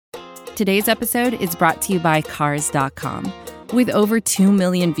Today's episode is brought to you by Cars.com. With over 2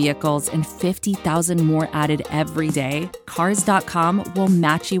 million vehicles and 50,000 more added every day, Cars.com will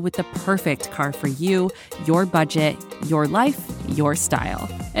match you with the perfect car for you, your budget, your life, your style.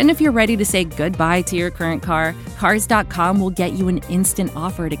 And if you're ready to say goodbye to your current car, Cars.com will get you an instant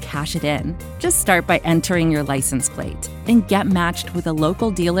offer to cash it in. Just start by entering your license plate and get matched with a local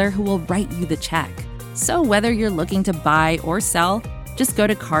dealer who will write you the check. So whether you're looking to buy or sell, just go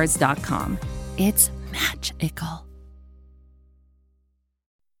to Cars.com. It's magical.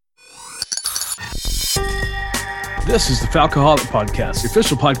 This is the Falcoholic Podcast, the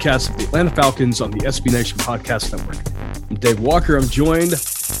official podcast of the Atlanta Falcons on the SB Nation Podcast Network. I'm Dave Walker. I'm joined by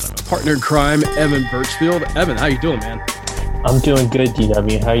my partner in crime, Evan Birchfield. Evan, how you doing, man? I'm doing good,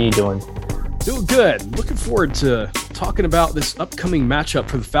 DW. How are you doing? Doing good. Looking forward to talking about this upcoming matchup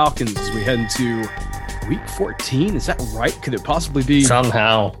for the Falcons as we head into Week 14. Is that right? Could it possibly be?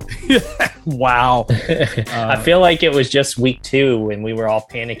 Somehow. Wow. I feel like it was just week 2 and we were all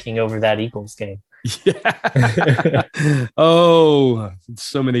panicking over that Eagles game. Yeah. Oh,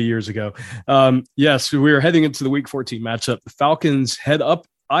 so many years ago. Yes, we are heading into the Week 14 matchup. The Falcons head up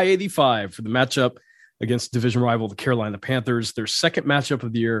I-85 for the matchup against division rival, the Carolina Panthers. Their second matchup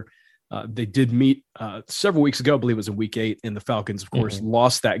of the year. They did meet several weeks ago. I believe it was in Week 8, and the Falcons, of course,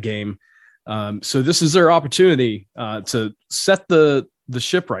 lost that game. So this is their opportunity to set the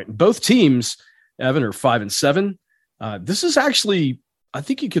ship right. Both teams, Evan, are 5-7. This is actually, I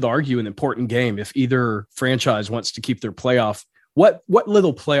think you could argue, an important game if either franchise wants to keep their playoff. What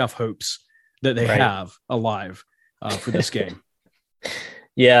little playoff hopes that they have alive for this game.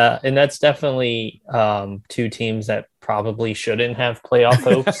 Yeah, and that's definitely two teams that probably shouldn't have playoff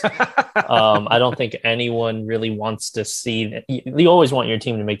hopes. I don't think anyone really wants to see that. You always want your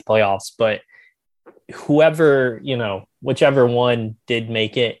team to make the playoffs, but whichever one did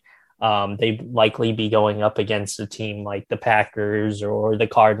make it, they'd likely be going up against a team like the Packers or the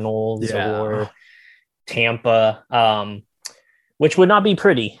Cardinals or Tampa, which would not be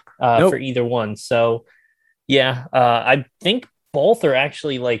pretty for either one. So, I think both are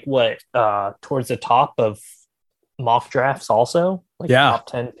actually towards the top of mock drafts also, top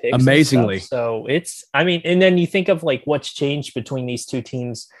 10 picks. Amazingly. So and then you think of what's changed between these two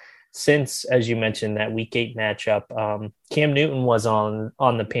teams since, as you mentioned, that Week 8 matchup. Cam Newton was on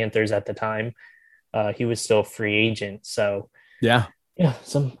the Panthers at the time. He was still a free agent. So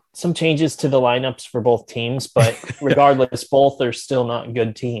some changes to the lineups for both teams, but regardless, both are still not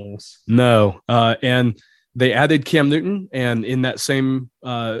good teams. No. And they added Cam Newton, and in that same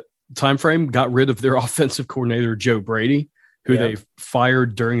time frame, got rid of their offensive coordinator, Joe Brady, who they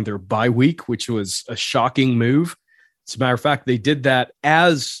fired during their bye week, which was a shocking move. As a matter of fact, they did that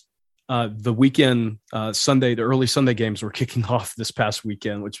as the weekend Sunday, the early Sunday games were kicking off this past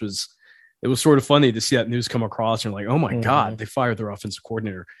weekend, it was sort of funny to see that news come across and oh my God, they fired their offensive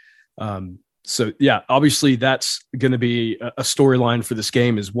coordinator. Obviously that's going to be a storyline for this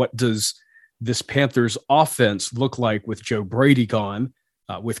game is what does this Panthers offense look like with Joe Brady gone,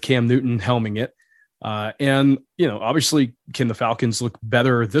 with Cam Newton helming it. Obviously can the Falcons look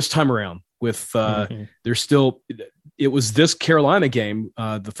better this time around with it was this Carolina game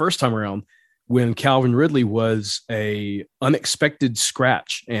the first time around when Calvin Ridley was a unexpected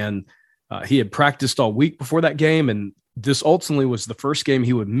scratch, and he had practiced all week before that game. And this ultimately was the first game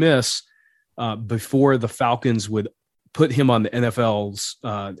he would miss before the Falcons would put him on the NFL's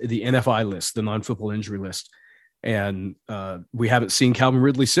the NFI list, the non-football injury list. And we haven't seen Calvin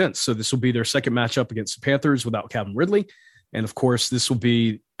Ridley since. So this will be their second matchup against the Panthers without Calvin Ridley. And of course, this will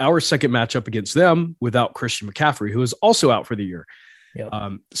be our second matchup against them without Christian McCaffrey, who is also out for the year. Yep.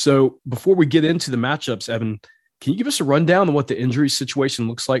 So before we get into the matchups, Evan, can you give us a rundown on what the injury situation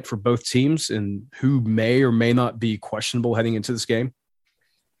looks like for both teams and who may or may not be questionable heading into this game?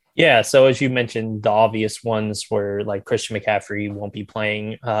 Yeah, so as you mentioned, the obvious ones were Christian McCaffrey won't be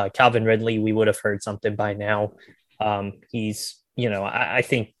playing. Calvin Ridley, we would have heard something by now. He's, I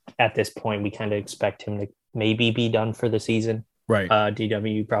think at this point we kind of expect him to maybe be done for the season. Right.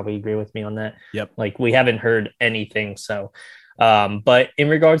 DW, you probably agree with me on that. Yep. We haven't heard anything. So, but in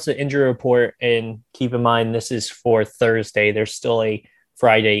regards to injury report, and keep in mind, this is for Thursday, there's still a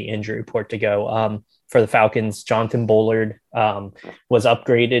Friday injury report to go. For the Falcons, Jonathan Bullard was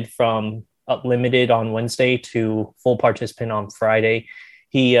upgraded from limited on Wednesday to full participant on Friday.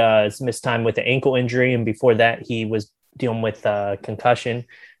 He has missed time with the ankle injury, and before that, he was dealing with concussion.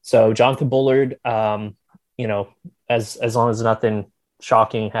 So Jonathan Bullard, as long as nothing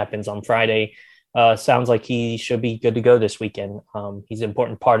shocking happens on Friday, sounds like he should be good to go this weekend. He's an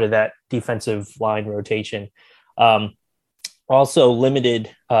important part of that defensive line rotation. Also limited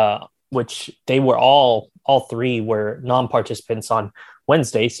which they were all three were non-participants on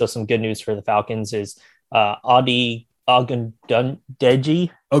Wednesday. So some good news for the Falcons is Adi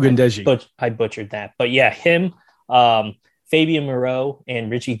Ogundeji. I butchered that. But yeah, him, Fabian Moreau, and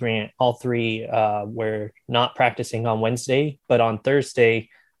Richie Grant, all three were not practicing on Wednesday, but on Thursday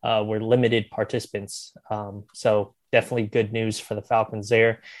were limited participants. So definitely good news for the Falcons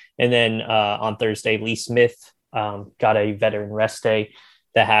there. And then on Thursday, Lee Smith got a veteran rest day.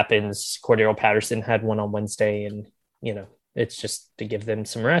 That happens. Cordero Patterson had one on Wednesday, and, it's just to give them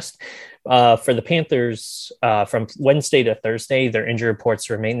some rest. For the Panthers, from Wednesday to Thursday, their injury reports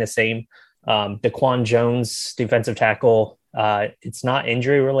remain the same. Daquan Jones, defensive tackle, it's not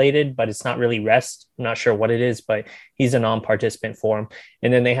injury related, but it's not really rest. I'm not sure what it is, but he's a non-participant for him.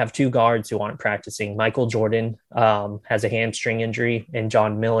 And then they have two guards who aren't practicing. Michael Jordan has a hamstring injury, and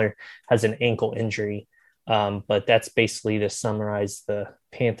John Miller has an ankle injury. But that's basically to summarize the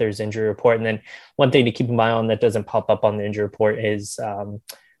Panthers injury report. And then one thing to keep in mind on that doesn't pop up on the injury report is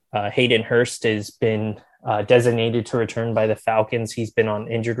Hayden Hurst has been designated to return by the Falcons. He's been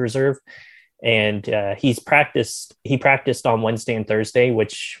on injured reserve, and he practiced on Wednesday and Thursday,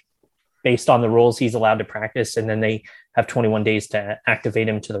 which based on the rules, he's allowed to practice. And then they have 21 days to activate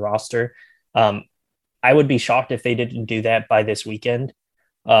him to the roster. I would be shocked if they didn't do that by this weekend.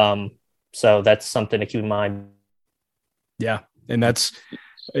 So that's something to keep in mind. Yeah. And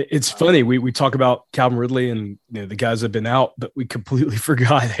it's funny. We talk about Calvin Ridley and the guys that have been out, but we completely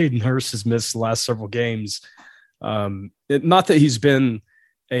forgot Hayden Hurst has missed the last several games. Not that he's been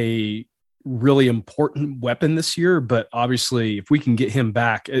a really important weapon this year, but obviously if we can get him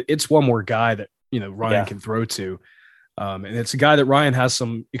back, it's one more guy that, Ryan can throw to. And it's a guy that Ryan has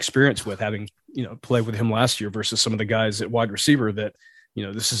some experience with, having, played with him last year versus some of the guys at wide receiver that,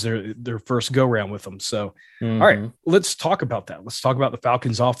 this is their first go round with them. So, All right, let's talk about that. Let's talk about the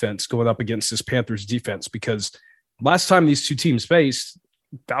Falcons offense going up against this Panthers defense, because last time these two teams faced,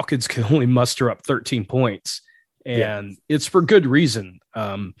 Falcons could only muster up 13 points, and it's for good reason.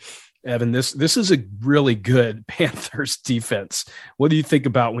 Evan, this is a really good Panthers defense. What do you think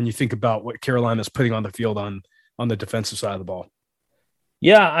about when you think about what Carolina's putting on the field on the defensive side of the ball?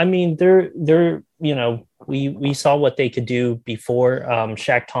 Yeah, I mean, they're we saw what they could do before.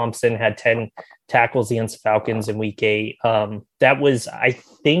 Shaq Thompson had 10 tackles against the Falcons in week 8. That was, I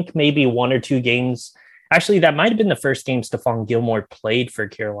think, maybe one or two games. Actually, that might have been the first game Stephon Gilmore played for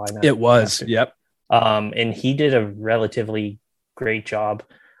Carolina. It was, yep. And he did a relatively great job.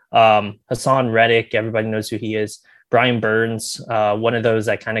 Hassan Reddick, everybody knows who he is. Brian Burns, one of those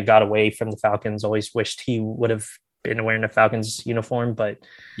that kind of got away from the Falcons. Always wished he would have been wearing a Falcons uniform, but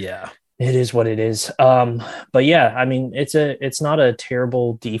yeah, it is what it is. But yeah, I mean, it's not a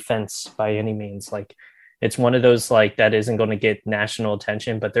terrible defense by any means. Like, it's one of those that isn't going to get national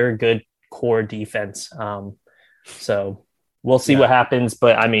attention, but they're a good core defense. So we'll see what happens.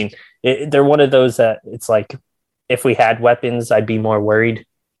 But I mean, they're one of those that it's like, if we had weapons, I'd be more worried.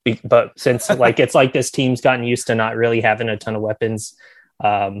 But since it's like this team's gotten used to not really having a ton of weapons,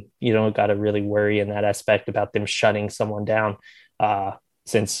 you don't got to really worry in that aspect about them shutting someone down,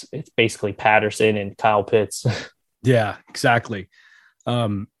 since it's basically Patterson and Kyle Pitts. Yeah, exactly.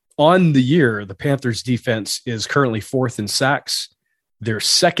 On the year, the Panthers defense is currently 4th in sacks. They're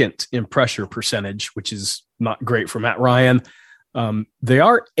 2nd in pressure percentage, which is not great for Matt Ryan. They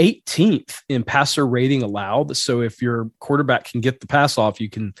are 18th in passer rating allowed. So if your quarterback can get the pass off, you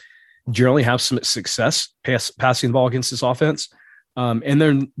can generally have some success passing the ball against this offense. And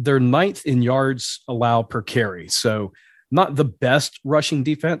they're 9th in yards allowed per carry. So not the best rushing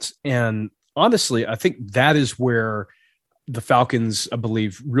defense. And honestly, I think that is where the Falcons, I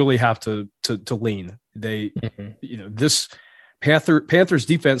believe, really have to lean. They, this Panthers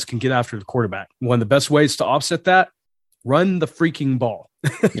defense can get after the quarterback. One of the best ways to offset that, run the freaking ball.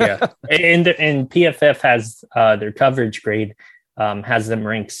 Yeah. And PFF has their coverage grade, has them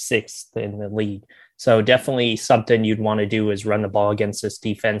ranked 6th in the league. So definitely something you'd want to do is run the ball against this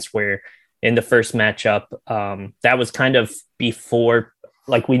defense, where in the first matchup, that was kind of before,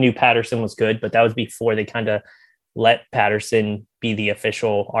 we knew Patterson was good, but that was before they kind of let Patterson be the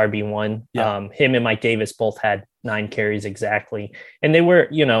official RB1. Yeah. Him and Mike Davis both had 9 carries exactly. And they were,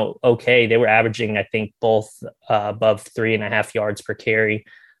 okay. They were averaging, I think, both above 3.5 yards per carry.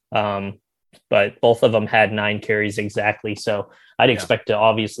 But both of them had 9 carries exactly. So I'd expect to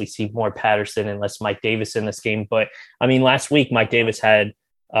obviously see more Patterson and less Mike Davis in this game. But I mean, last week, Mike Davis had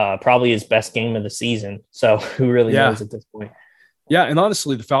probably his best game of the season. So who really knows at this point? Yeah. And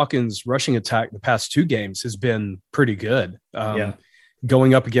honestly, the Falcons rushing attack the past 2 games has been pretty good,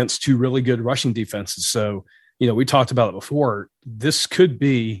 going up against 2 really good rushing defenses. So, we talked about it before. This could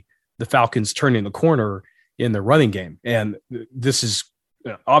be the Falcons turning the corner in their running game. And this is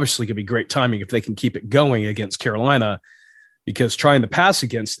obviously going to be great timing if they can keep it going against Carolina, because trying to pass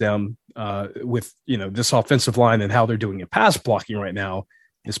against them with, this offensive line and how they're doing in pass blocking right now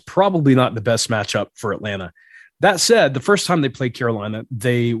is probably not the best matchup for Atlanta. That said, the first time they played Carolina,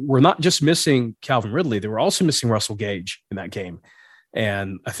 they were not just missing Calvin Ridley, they were also missing Russell Gage in that game.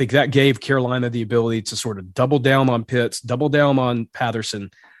 And I think that gave Carolina the ability to sort of double down on Pitts, double down on Patterson.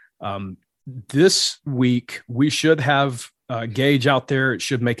 This week, we should have Gage out there. It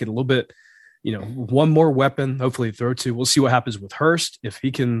should make it a little bit, one more weapon, hopefully throw to. We'll see what happens with Hurst, if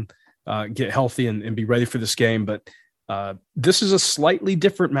he can get healthy and be ready for this game. But this is a slightly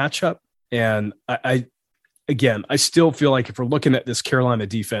different matchup. And I still feel like if we're looking at this Carolina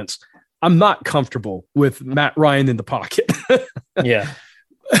defense, I'm not comfortable with Matt Ryan in the pocket. Yeah.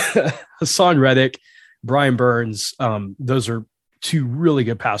 Hassan Reddick, Brian Burns, those are two really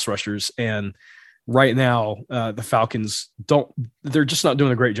good pass rushers. And right now, the Falcons they're just not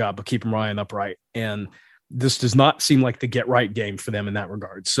doing a great job of keeping Ryan upright. And this does not seem like the get right game for them in that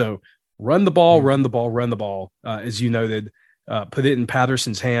regard. So run the ball, as you noted, put it in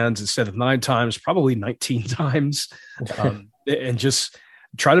Patterson's hands instead of 9 times, probably 19 times, and just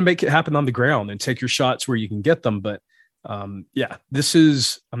try to make it happen on the ground and take your shots where you can get them. But this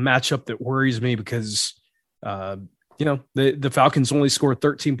is a matchup that worries me because, the Falcons only scored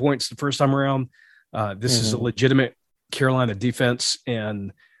 13 points the first time around. This is a legitimate Carolina defense.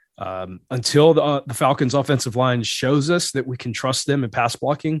 And until the Falcons offensive line shows us that we can trust them in pass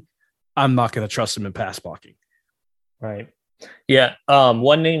blocking, I'm not going to trust them in pass blocking. Right. Yeah.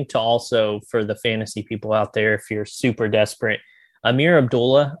 One name to also for the fantasy people out there, if you're super desperate, Amir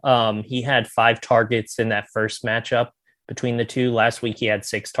Abdullah, he had 5 targets in that first matchup between the two. Last week, he had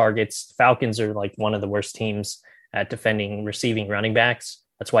 6 targets. Falcons are like one of the worst teams at defending receiving running backs.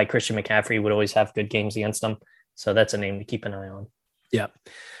 That's why Christian McCaffrey would always have good games against them. So that's a name to keep an eye on. Yeah.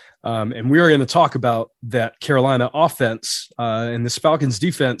 And we are going to talk about that Carolina offense and this Falcons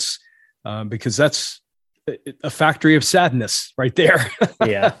defense because that's a factory of sadness right there.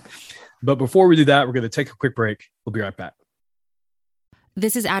 Yeah. But before we do that, we're going to take a quick break. We'll be right back.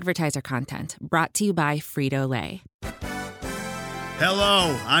 This is advertiser content brought to you by Frito-Lay.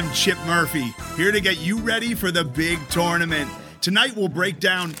 Hello, I'm Chip Murphy, here to get you ready for the big tournament. Tonight we'll break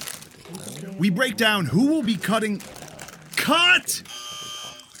down who will be cutting. Cut!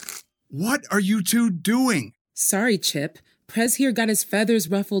 What are you two doing? Sorry, Chip. Prez here got his feathers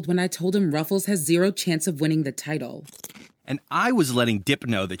ruffled when I told him Ruffles has 0 chance of winning the title. And I was letting Dip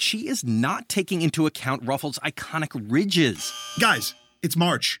know that she is not taking into account Ruffles' iconic ridges. Guys, it's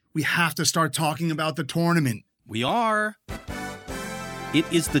March. We have to start talking about the tournament. We are. It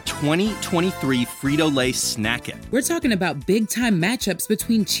is the 2023 Frito-Lay Snack-It. We're talking about big-time matchups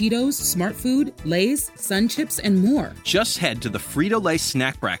between Cheetos, Smart Food, Lay's, Sun Chips, and more. Just head to the Frito-Lay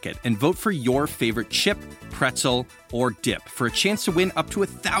Snack Bracket and vote for your favorite chip, pretzel, or dip for a chance to win up to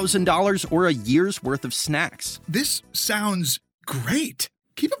 $1,000 or a year's worth of snacks. This sounds great.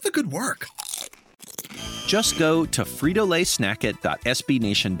 Keep up the good work. Just go to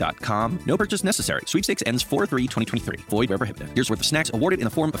fritolaysnacket.sbnation.com. No purchase necessary. Sweepstakes ends 4/3/2023. Void where prohibited. Here's worth of snacks awarded in the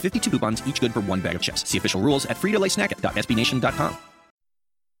form of 52 coupons, each good for 1 bag of chips. See official rules at fritolaysnacket.sbnation.com.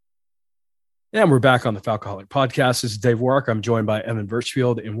 And we're back on the Falcoholic Podcast. This is Dave Wark. I'm joined by Evan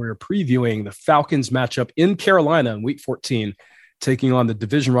Birchfield, and we're previewing the Falcons matchup in Carolina in Week 14, taking on the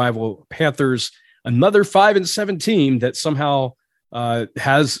division rival Panthers, another 5-7 team that somehow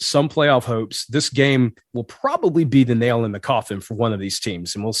has some playoff hopes. This game will probably be the nail in the coffin for one of these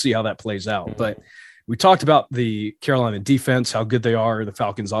teams, and we'll see how that plays out. But we talked about the Carolina defense, how good they are, the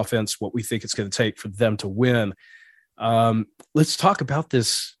Falcons offense, what we think it's going to take for them to win. Let's talk about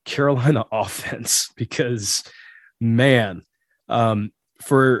this Carolina offense because, man,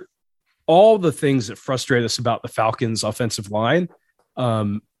 for all the things that frustrate us about the Falcons offensive line,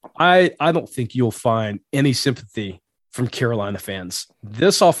 I don't think you'll find any sympathy from Carolina fans.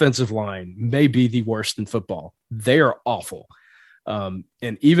 This offensive line may be the worst in football. They are awful. And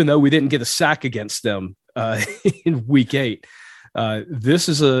even though we didn't get a sack against them in Week 8,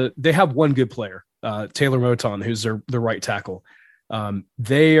 they have one good player, Taylor Moton, who's their right tackle.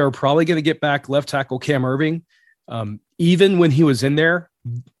 They are probably going to get back left tackle Cam Irving. Even when he was in there,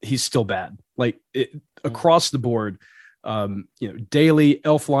 he's still bad. Across the board, Daly,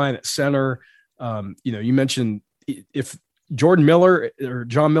 Elfline at center. You mentioned if Jordan Miller or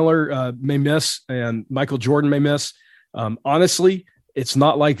John Miller may miss and Michael Jordan may miss, honestly, it's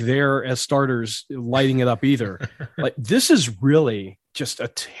not like they're as starters lighting it up either. This is really just a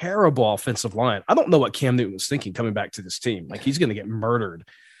terrible offensive line. I don't know what Cam Newton was thinking coming back to this team. He's going to get murdered.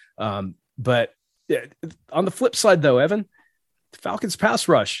 But on the flip side, though, Evan, the Falcons pass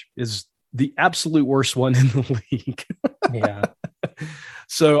rush is the absolute worst one in the league. Yeah.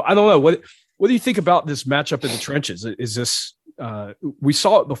 So I don't know. What do you think about this matchup in the trenches? Is this we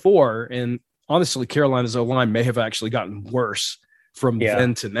saw it before, and honestly, Carolina's O-line may have actually gotten worse from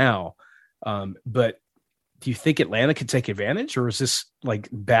then to now. But do you think Atlanta could take advantage, or is this like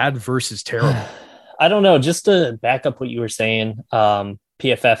bad versus terrible? I don't know. Just to back up what you were saying,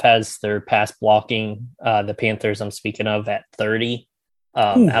 PFF has their pass blocking, the Panthers I'm speaking of, at 30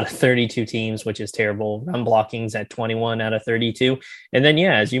 out of 32 teams, which is terrible. Run blocking's at 21 out of 32. And then,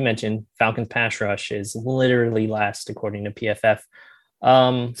 as you mentioned, Falcons pass rush is literally last according to PFF.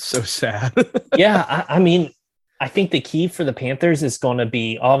 So sad. I mean, I think the key for the Panthers is going to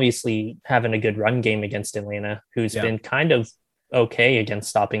be obviously having a good run game against Atlanta, who's been kind of okay against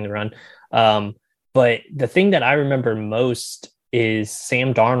stopping the run. But the thing that I remember most is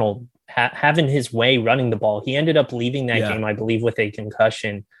Sam Darnold having his way running the ball. He ended up leaving that game, I believe, with a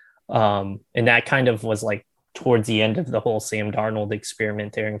concussion. And that kind of was like towards the end of the whole Sam Darnold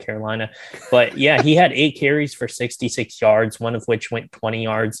experiment there in Carolina. But he had 8 carries for 66 yards, one of which went 20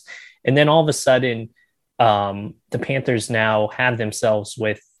 yards. And then all of a sudden, the Panthers now have themselves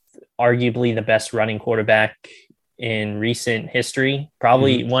with arguably the best running quarterback in recent history,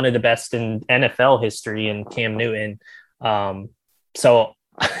 probably one of the best in NFL history in Cam Newton. So,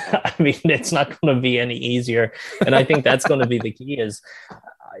 I mean, it's not going to be any easier. And I think that's going to be the key is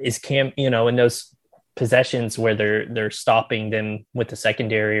Cam, in those possessions where they're stopping them with the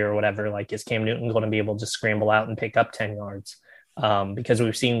secondary or whatever, like, is Cam Newton going to be able to scramble out and pick up 10 yards? Because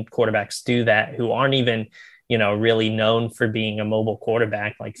we've seen quarterbacks do that who aren't even, really known for being a mobile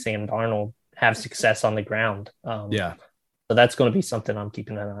quarterback like Sam Darnold have success on the ground. So that's going to be something I'm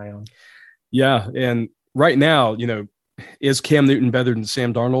keeping an eye on. Yeah. And right now, is Cam Newton better than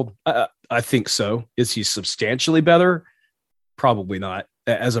Sam Darnold? I think so. Is he substantially better? Probably not.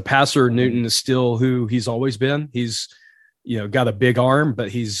 As a passer, Newton is still who he's always been. He's, got a big arm, but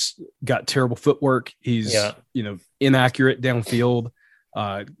he's got terrible footwork. He's, inaccurate downfield,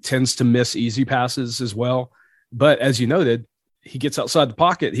 tends to miss easy passes as well. But as you noted, he gets outside the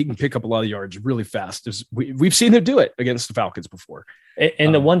pocket. He can pick up a lot of yards really fast. We've seen him do it against the Falcons before.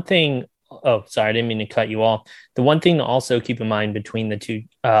 And the one thing, sorry, I didn't mean to cut you off. The one thing to also keep in mind between the two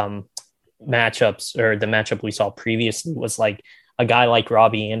matchups, or the matchup we saw previously, was like a guy like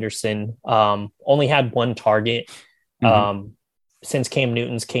Robbie Anderson only had 1 target. Since Cam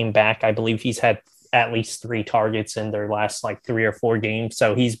Newton's came back, I believe he's had at least 3 targets in their last 3 or 4 games.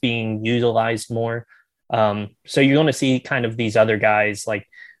 So he's being utilized more. So you're going to see kind of these other guys like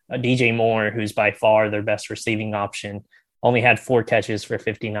DJ Moore, who's by far their best receiving option, only had 4 catches for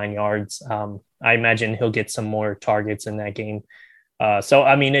 59 yards. I imagine he'll get some more targets in that game. So,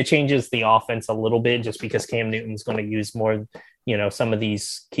 I mean, it changes the offense a little bit just because Cam Newton's going to use more, some of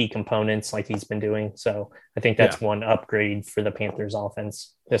these key components like he's been doing. So I think that's one upgrade for the Panthers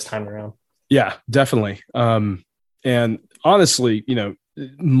offense this time around. Yeah, definitely. And honestly,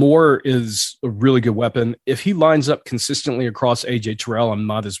 Moore is a really good weapon. If he lines up consistently across AJ Terrell, I'm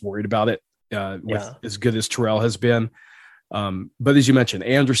not as worried about it with as good as Terrell has been. But as you mentioned,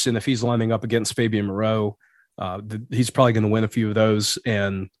 Anderson, if he's lining up against Fabian Moreau, he's probably going to win a few of those.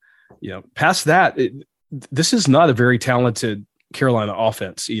 And, past that, this is not a very talented Carolina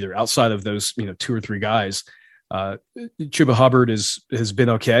offense either, outside of those, 2 or 3 guys. Chuba Hubbard has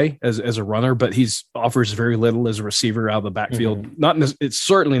been okay as a runner, but he's offers very little as a receiver out of the backfield. It's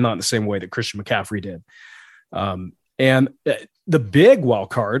certainly not in the same way that Christian McCaffrey did. And the big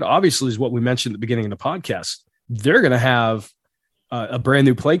wild card, obviously, is what we mentioned at the beginning of the podcast. They're going to have a brand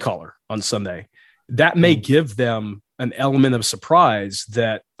new play caller on Sunday. That may give them an element of surprise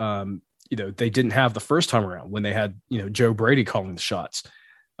that they didn't have the first time around when they had Joe Brady calling the shots.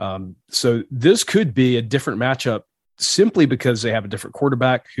 So this could be a different matchup simply because they have a different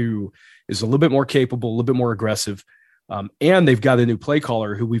quarterback who is a little bit more capable, a little bit more aggressive. And they've got a new play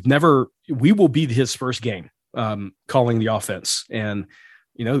caller who we will be his first game calling the offense. And,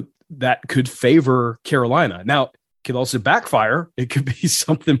 that could favor Carolina. Now, it could also backfire. It could be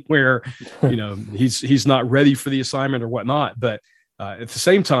something where, he's not ready for the assignment or whatnot. But at the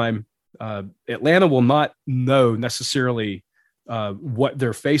same time, Atlanta will not know necessarily what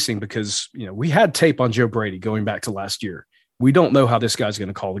they're facing because, we had tape on Joe Brady going back to last year. We don't know how this guy's going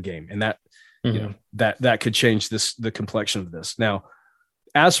to call the game. And that, that could change the complexion of this. Now,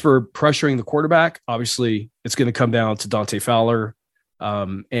 as for pressuring the quarterback, obviously it's going to come down to Dante Fowler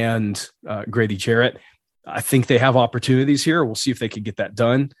and Grady Jarrett. I think they have opportunities here. We'll see if they can get that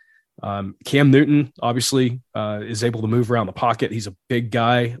done. Cam Newton obviously is able to move around the pocket. He's a big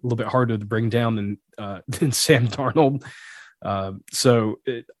guy, a little bit harder to bring down than Sam Darnold.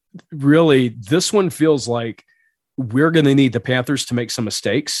 Really, this one feels like we're going to need the Panthers to make some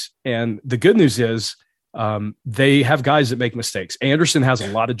mistakes. And the good news is they have guys that make mistakes. Anderson has a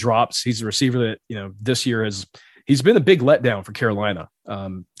lot of drops. He's a receiver that, this year he's been a big letdown for Carolina,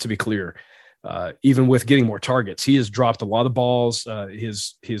 to be clear. Even with getting more targets, he has dropped a lot of balls. He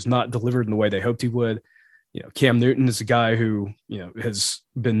has not delivered in the way they hoped he would. Cam Newton is a guy who, has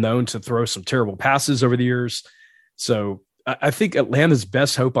been known to throw some terrible passes over the years. So I think Atlanta's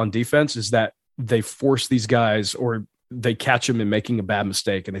best hope on defense is that they force these guys or they catch them in making a bad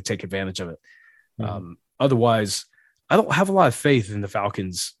mistake and they take advantage of it. Mm-hmm. Otherwise, I don't have a lot of faith in the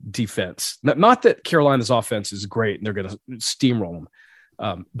Falcons defense. Not that Carolina's offense is great and they're going to steamroll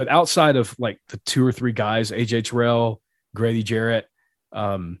them. But outside of like the 2 or 3 guys, AJ Terrell, Grady Jarrett,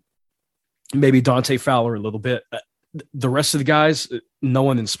 maybe Dante Fowler a little bit, the rest of the guys, no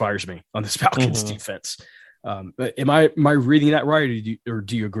one inspires me on this Falcons defense. Am I reading that right, or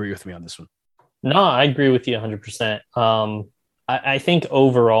do you agree with me on this one? No, I agree with you 100%. I think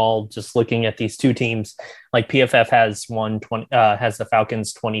overall, just looking at these two teams, like PFF has has the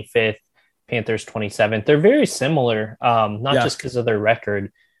Falcons 25th, Panthers 27th. They're very similar, just because of their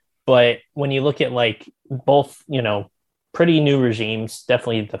record, but when you look at like both, pretty new regimes,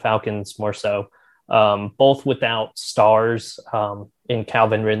 definitely the Falcons more so, both without stars in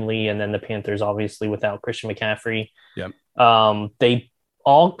Calvin Ridley, and then the Panthers obviously without Christian McCaffrey. Yep. They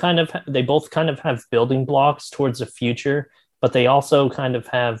both kind of have building blocks towards the future, but they also kind of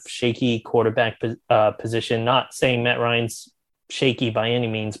have shaky quarterback position. Not saying Matt Ryan's shaky by any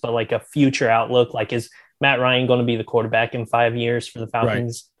means, but like a future outlook. Like, is Matt Ryan going to be the quarterback in 5 years for the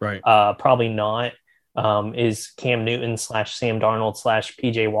Falcons? Right. Probably not. Is Cam Newton / Sam Darnold /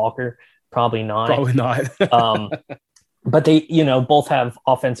 PJ Walker? Probably not. But they, both have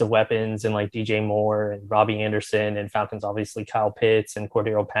offensive weapons and like DJ Moore and Robbie Anderson, and Falcons, obviously Kyle Pitts and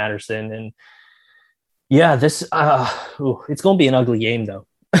Cordero Patterson. And yeah, this, it's going to be an ugly game though.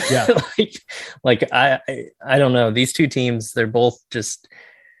 Yeah. I don't know. These two teams, they're both just,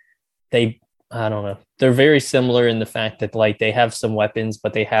 I don't know. They're very similar in the fact that like they have some weapons,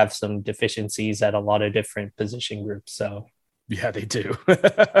 but they have some deficiencies at a lot of different position groups. So yeah, they do.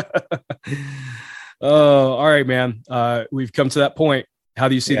 Oh, all right, man. We've come to that point. How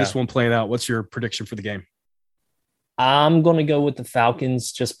do you see this one playing out? What's your prediction for the game? I'm going to go with the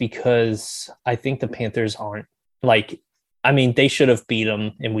Falcons just because I think the Panthers aren't they should have beat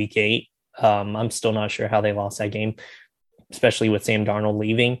them in week 8. I'm still not sure how they lost that game, especially with Sam Darnold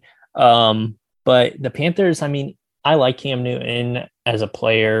leaving. But the Panthers, I like Cam Newton as a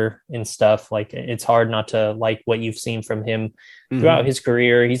player and stuff. Like, it's hard not to like what you've seen from him throughout his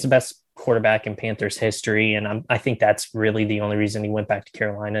career. He's the best quarterback in Panthers history, and I think that's really the only reason he went back to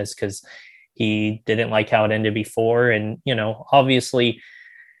Carolina is because he didn't like how it ended before. And obviously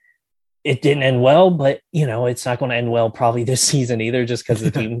it didn't end well, but it's not going to end well probably this season either, just because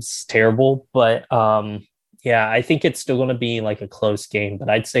the team's terrible. But I think it's still going to be like a close game, but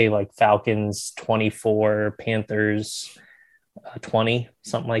I'd say like Falcons 24, Panthers 20,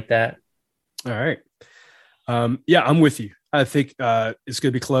 something like that. All right. I'm with you. I think it's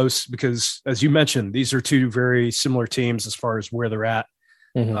going to be close because, as you mentioned, these are two very similar teams as far as where they're at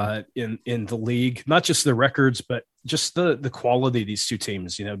in the league. Not just their records, but just the quality of these two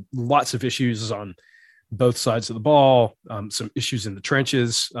teams. Lots of issues on both sides of the ball, some issues in the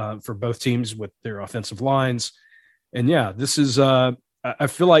trenches for both teams with their offensive lines. And this is I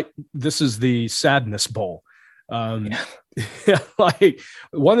feel like this is the sadness bowl. Like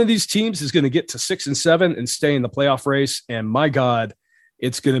one of these teams is going to get to 6 and 7 and stay in the playoff race. And my God,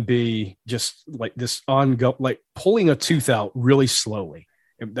 it's going to be just like this ongoing, like pulling a tooth out really slowly.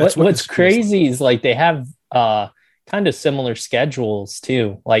 That's what's crazy is like they have kind of similar schedules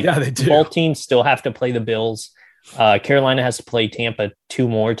too. Like they do. Both teams still have to play the Bills. Carolina has to play Tampa 2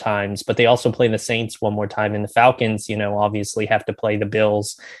 more times, but they also play the Saints 1 more time. And the Falcons, obviously have to play the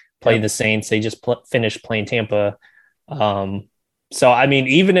Bills, play the Saints. They just finished playing Tampa. So,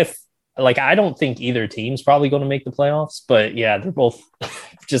 even if I don't think either team's probably going to make the playoffs, but they're both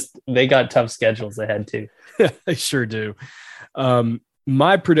they got tough schedules ahead too. They sure do.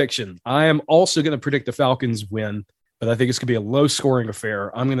 My prediction, I am also going to predict the Falcons win, but I think it's going to be a low scoring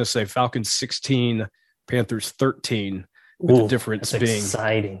affair. I'm going to say Falcons 16, Panthers 13, with the difference being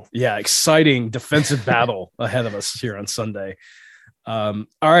exciting. Yeah. Exciting defensive battle ahead of us here on Sunday. All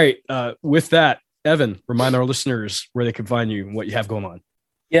right. With that, Evan, remind our listeners where they can find you and what you have going on.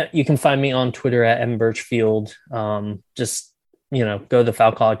 Yeah, you can find me on Twitter at @Birchfield. Just go to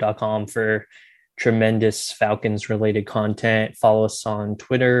falcaholic.com for tremendous Falcons related content. Follow us on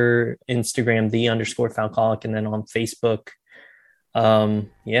Twitter, Instagram, _Falcaholic, and then on Facebook.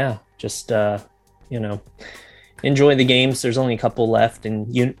 Just enjoy the games. There's only a couple left, and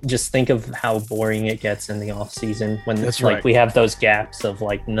you just think of how boring it gets in the off season when we have those gaps of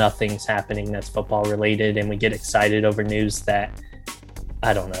like nothing's happening that's football related, and we get excited over news that,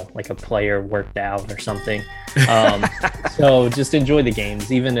 I don't know, like a player worked out or something. So just enjoy the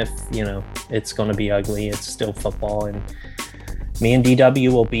games, even if it's going to be ugly. It's still football, and me and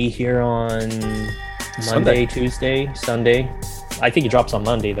DW will be here on Monday, Tuesday, Sunday. I think it drops on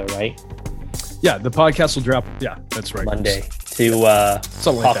Monday though, right? Yeah, the podcast will drop. Yeah, that's right. Monday to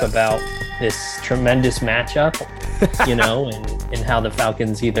talk about this tremendous matchup, and how the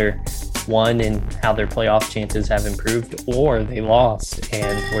Falcons either won and how their playoff chances have improved, or they lost,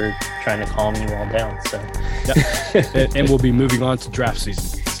 and we're trying to calm you all down. So, and we'll be moving on to draft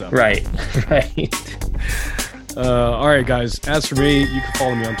season. So. Right. All right, guys. As for me, you can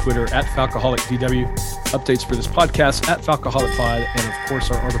follow me on Twitter at FalcaholicDW. Updates for this podcast at Falcaholic5, and of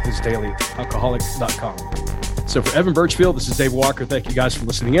course our articles daily at Falcaholic.com. So for Evan Birchfield, this is Dave Walker. Thank you guys for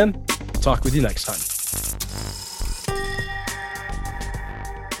listening in. Talk with you next time.